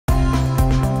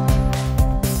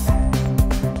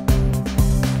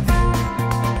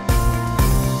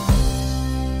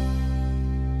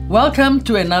Welcome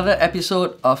to another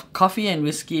episode of Coffee and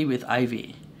Whiskey with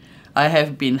Ivy. I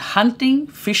have been hunting,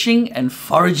 fishing and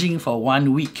foraging for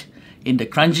 1 week in the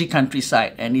Kranji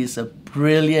countryside, and it's a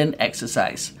brilliant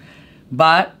exercise.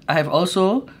 But I have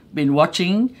also been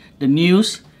watching the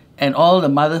news and all the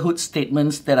motherhood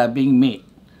statements that are being made.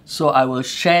 So I will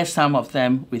share some of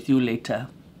them with you later.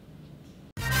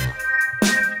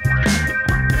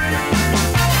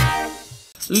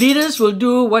 Leaders will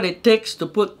do what it takes to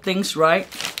put things right.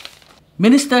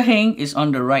 Minister Heng is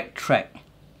on the right track.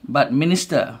 But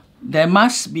Minister, there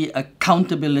must be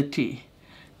accountability.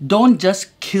 Don't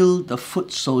just kill the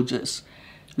foot soldiers.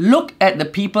 Look at the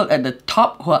people at the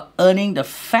top who are earning the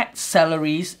fat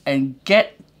salaries and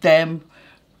get them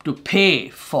to pay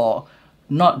for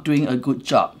not doing a good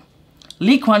job.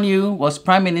 Lee Kuan Yew was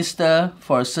Prime Minister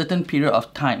for a certain period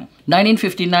of time,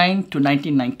 1959 to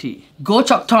 1990. Goh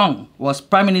Chok Tong was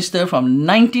Prime Minister from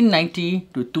 1990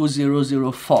 to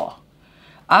 2004.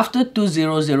 After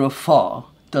 2004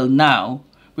 till now,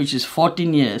 which is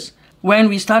 14 years, when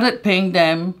we started paying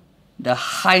them the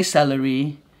high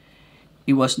salary,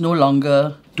 it was no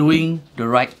longer doing the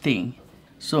right thing.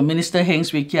 So Minister Heng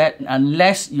Swee Keat,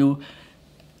 unless you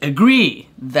agree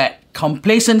that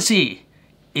complacency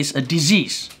is a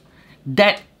disease,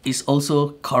 that is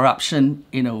also corruption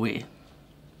in a way.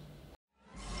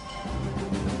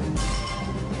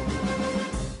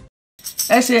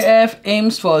 SAF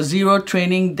aims for zero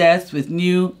training deaths with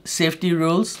new safety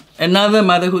rules. Another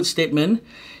motherhood statement.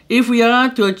 If we are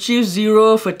to achieve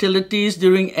zero fatalities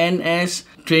during NS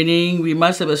training, we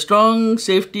must have a strong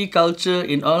safety culture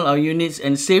in all our units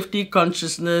and safety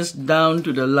consciousness down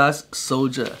to the last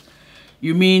soldier.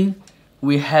 You mean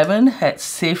we haven't had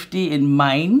safety in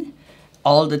mind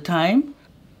all the time?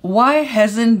 Why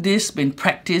hasn't this been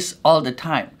practiced all the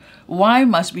time? Why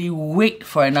must we wait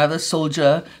for another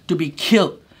soldier to be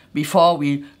killed before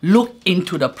we look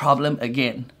into the problem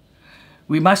again?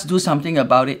 We must do something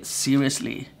about it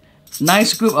seriously.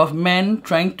 Nice group of men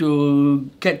trying to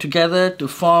get together to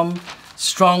form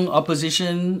strong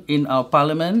opposition in our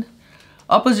parliament.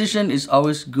 Opposition is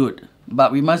always good,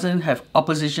 but we mustn't have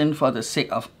opposition for the sake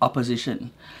of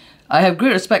opposition. I have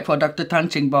great respect for Dr. Tan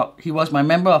Cheng Bock. He was my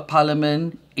Member of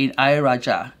Parliament in Ayer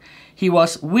Rajah. He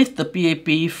was with the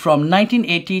PAP from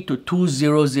 1980 to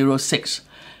 2006.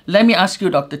 Let me ask you,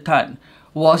 Dr. Tan,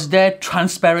 was there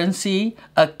transparency,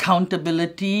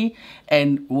 accountability,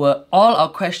 and were all our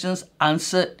questions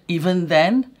answered even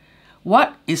then?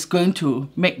 What is going to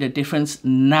make the difference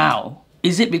now?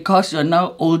 Is it because you're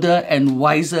now older and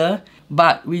wiser?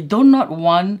 But we do not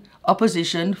want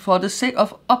opposition for the sake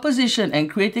of opposition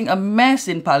and creating a mess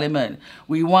in Parliament.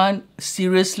 We want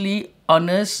seriously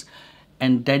honest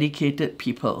and dedicated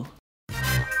people.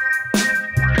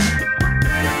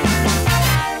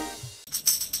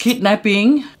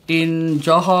 Kidnapping in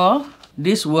Johor,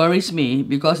 this worries me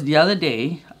because the other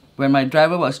day when my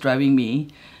driver was driving me,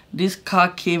 this car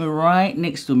came right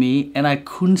next to me and I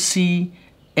couldn't see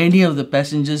any of the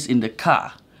passengers in the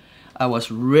car. I was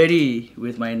ready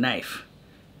with my knife.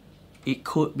 It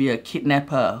could be a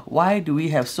kidnapper. Why do we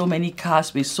have so many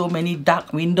cars with so many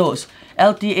dark windows?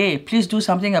 LTA, please do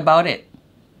something about it.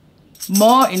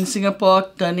 More in Singapore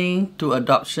turning to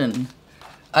adoption.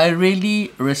 I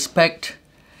really respect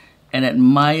and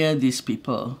admire these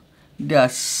people. They are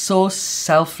so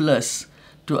selfless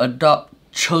to adopt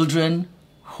children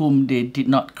whom they did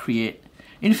not create.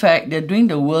 In fact, they're doing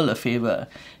the world a favor.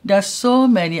 There are so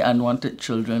many unwanted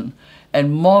children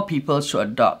and more people should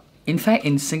adopt. In fact,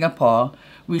 in Singapore,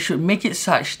 we should make it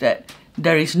such that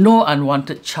there is no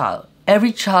unwanted child.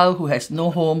 Every child who has no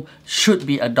home should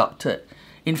be adopted.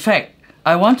 In fact,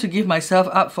 I want to give myself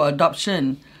up for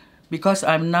adoption because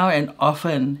I'm now an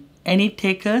orphan. Any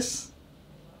takers?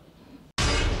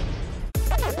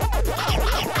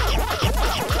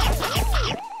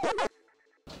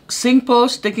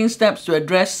 SingPost taking steps to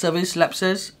address service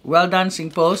lapses. Well done,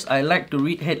 SingPost. I like to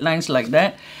read headlines like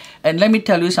that. And let me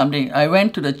tell you something. I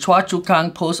went to the Choa Chu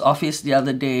Kang post office the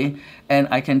other day and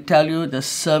I can tell you the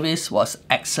service was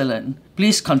excellent.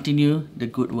 Please continue the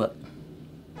good work.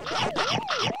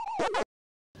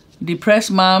 Depressed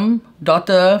mom,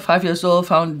 daughter, 5 years old,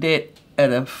 found dead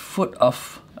at the foot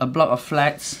of a block of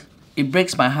flats. It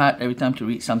breaks my heart every time to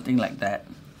read something like that.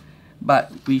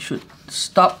 But we should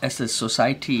stop as a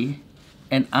society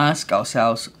and ask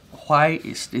ourselves, why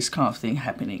is this kind of thing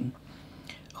happening?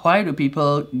 Why do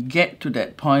people get to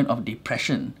that point of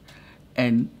depression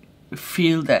and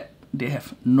feel that they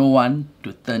have no one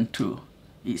to turn to?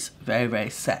 It's very,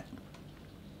 very sad.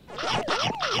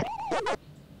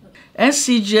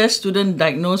 SCGS student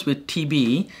diagnosed with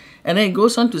TB And then it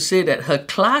goes on to say that her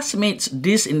classmates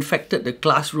disinfected the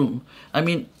classroom. I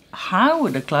mean, how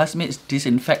would the classmates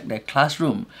disinfect their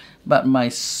classroom? But my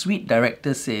sweet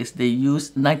director says they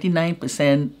used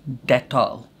 99%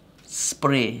 Dettol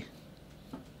spray.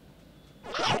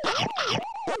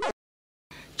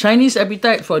 Chinese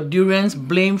appetite for durians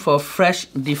blamed for fresh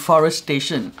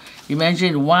deforestation.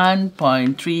 Imagine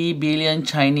 1.3 billion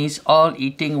Chinese all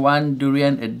eating one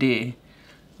durian a day.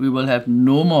 We will have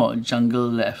no more jungle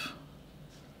left.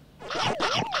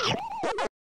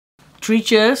 3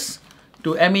 cheers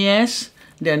to MAS.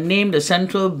 They are named the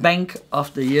Central Bank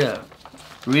of the Year.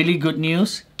 Really good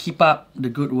news. Keep up the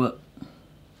good work.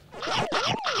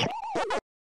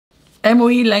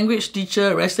 MOE language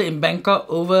teacher arrested in Bangkok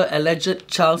over alleged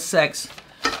child sex.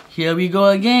 Here we go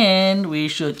again. We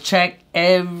should check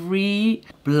every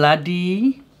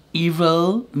bloody,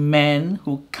 evil man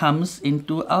who comes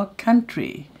into our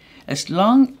country. As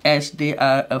long as they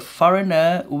are a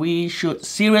foreigner, we should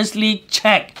seriously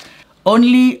check.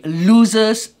 Only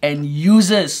losers and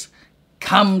users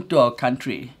come to our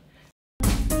country.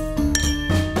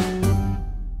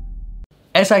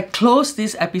 As I close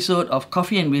this episode of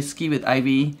Coffee and Whiskey with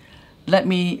Ivy, let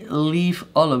me leave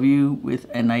all of you with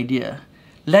an idea.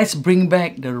 Let's bring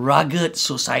back the rugged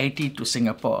society to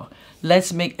Singapore.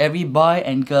 Let's make every boy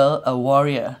and girl a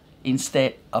warrior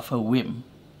instead of a wimp.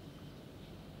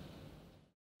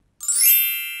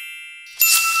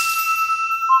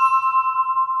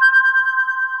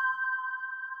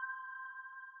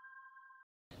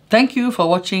 Thank you for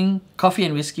watching Coffee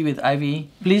and Whiskey with Ivy.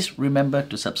 Please remember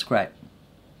to subscribe.